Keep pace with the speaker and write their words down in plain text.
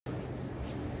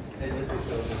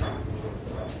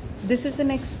This is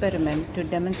an experiment to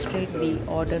demonstrate the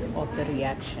order of the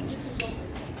reaction.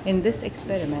 In this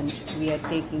experiment, we are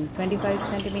taking 25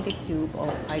 centimeter cube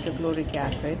of hydrochloric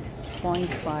acid,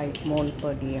 0.5 mole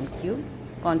per dm cube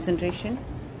concentration,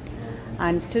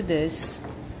 and to this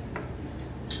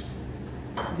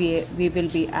we will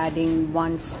be adding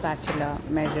 1 spatula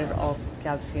measure of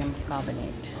calcium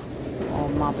carbonate or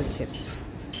marble chips.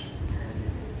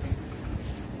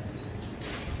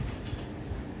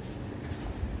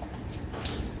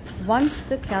 Once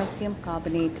the calcium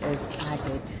carbonate is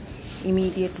added,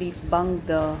 immediately bung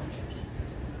the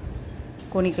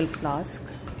conical flask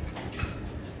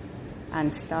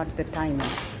and start the timer.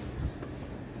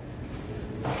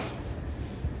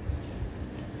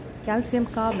 Calcium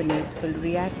carbonate will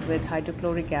react with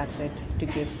hydrochloric acid to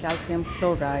give calcium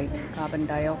chloride, carbon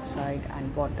dioxide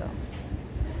and water.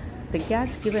 The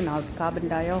gas given out, carbon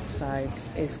dioxide,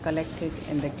 is collected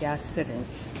in the gas syringe.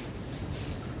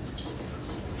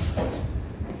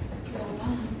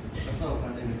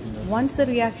 Once the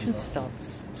reaction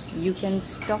stops, you can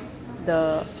stop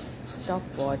the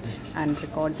stopwatch and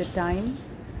record the time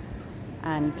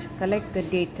and collect the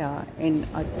data in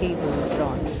a table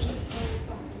drawn.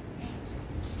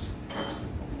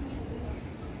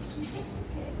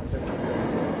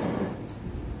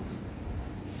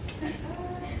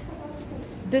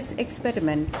 This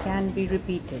experiment can be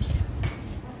repeated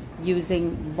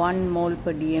using 1 mole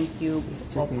per dm cube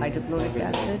of hydrochloric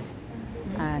acid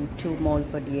and 2 mole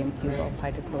per dm cube of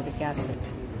hydrochloric acid.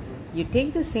 You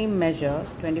take the same measure,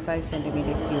 25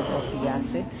 centimeter cube of the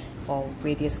acid for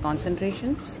various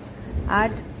concentrations,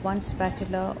 add 1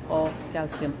 spatula of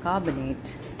calcium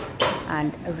carbonate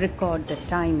and record the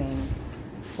timing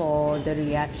for the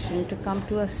reaction to come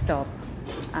to a stop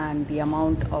and the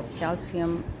amount of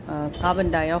calcium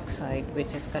carbon dioxide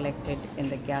which is collected in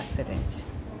the gas syringe.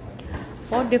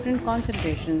 For different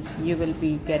concentrations, you will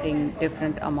be getting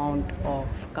different amount of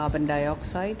carbon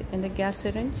dioxide in the gas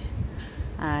syringe,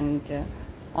 and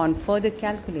on further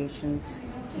calculations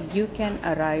you can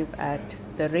arrive at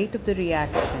the rate of the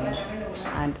reaction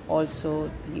and also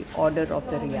the order of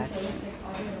the reaction.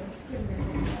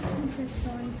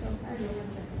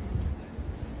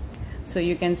 So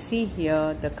you can see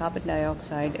here the carbon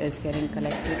dioxide is getting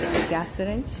collected in the gas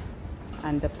syringe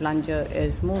and the plunger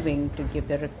is moving to give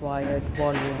the required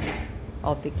volume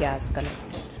of the gas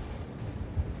collected.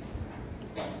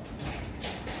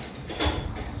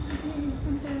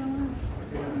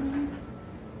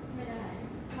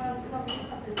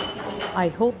 I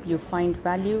hope you find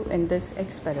value in this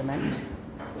experiment,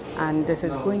 and this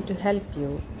is going to help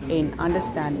you in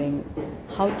understanding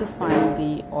how to find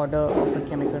the order of a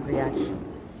chemical reaction.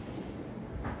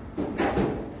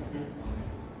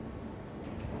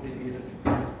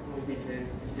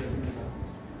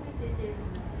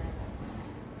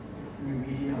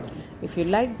 If you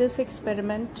like this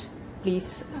experiment,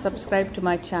 please subscribe to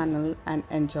my channel and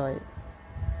enjoy.